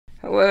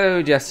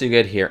Hello, Jesse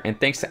Good here, and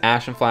thanks to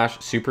Ash and Flash,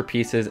 Super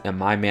Pieces, and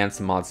my man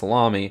Samad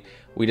Salami,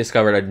 we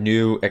discovered a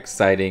new,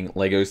 exciting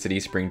LEGO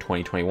City Spring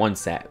 2021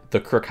 set, the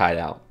Crook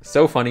Hideout.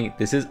 So funny,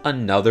 this is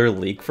another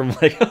leak from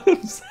LEGO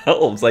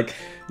themselves. Like,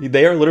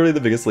 they are literally the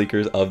biggest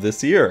leakers of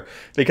this year,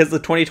 because the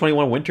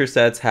 2021 winter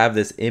sets have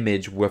this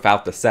image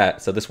without the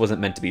set, so this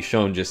wasn't meant to be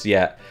shown just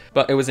yet,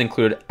 but it was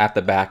included at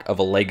the back of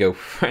a LEGO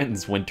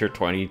Friends Winter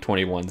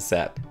 2021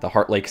 set, the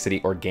Heart Lake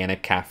City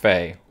Organic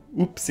Cafe.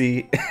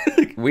 Oopsie.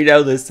 We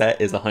know this set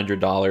is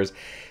 $100.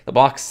 The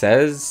box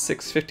says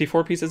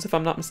 654 pieces if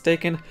I'm not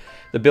mistaken.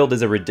 The build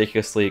is a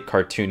ridiculously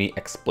cartoony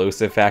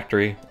explosive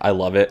factory. I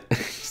love it.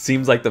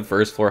 Seems like the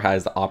first floor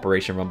has the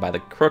operation run by the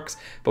crooks,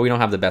 but we don't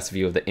have the best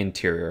view of the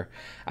interior.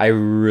 I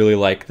really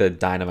like the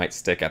dynamite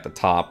stick at the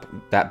top.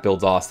 That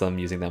build's awesome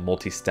using the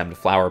multi-stemmed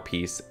flower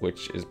piece,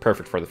 which is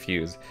perfect for the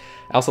fuse.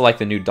 I also like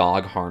the new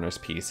dog harness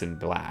piece in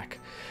black.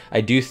 I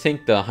do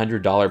think the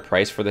 $100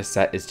 price for this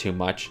set is too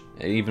much,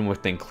 even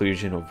with the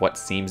inclusion of what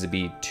seems to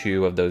be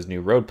 2 of those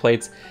new road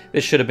plates.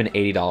 This should have been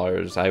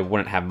 $80. I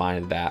wouldn't have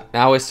minded that.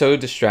 I was so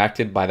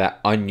distracted by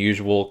that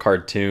unusual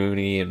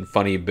cartoony and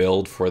funny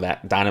build for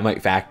that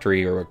dynamite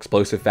factory or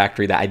explosive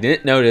factory that I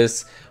didn't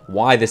notice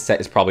why this set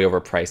is probably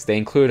overpriced. They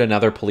include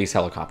another police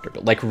helicopter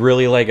build. Like,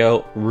 really,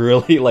 LEGO?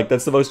 Really? Like,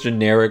 that's the most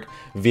generic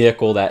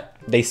vehicle that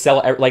they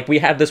sell. Like, we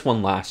had this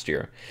one last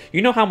year.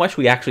 You know how much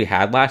we actually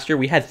had last year?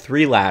 We had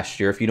 3 last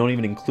year if you don't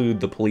even include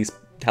the police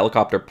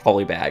helicopter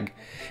polybag.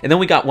 And then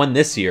we got one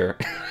this year.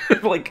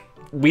 Like,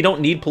 we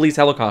don't need police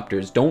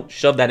helicopters. Don't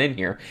shove that in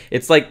here.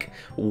 It's like,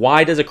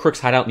 why does a Crook's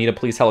Hideout need a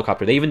police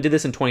helicopter? They even did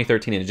this in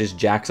 2013 and it just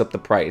jacks up the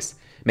price.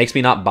 Makes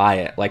me not buy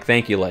it. Like,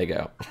 thank you,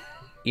 LEGO.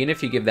 Even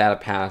if you give that a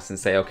pass and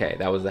say, okay,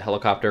 that was the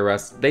helicopter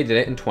arrest, they did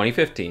it in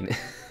 2015.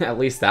 At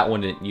least that one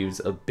didn't use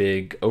a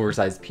big,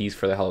 oversized piece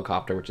for the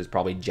helicopter, which is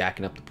probably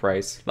jacking up the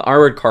price. The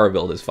armored car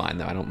build is fine,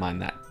 though. I don't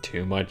mind that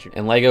too much.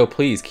 And LEGO,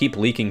 please keep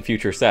leaking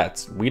future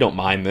sets. We don't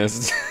mind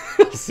this.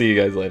 I'll see you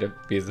guys later.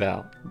 Peace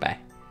out. Bye.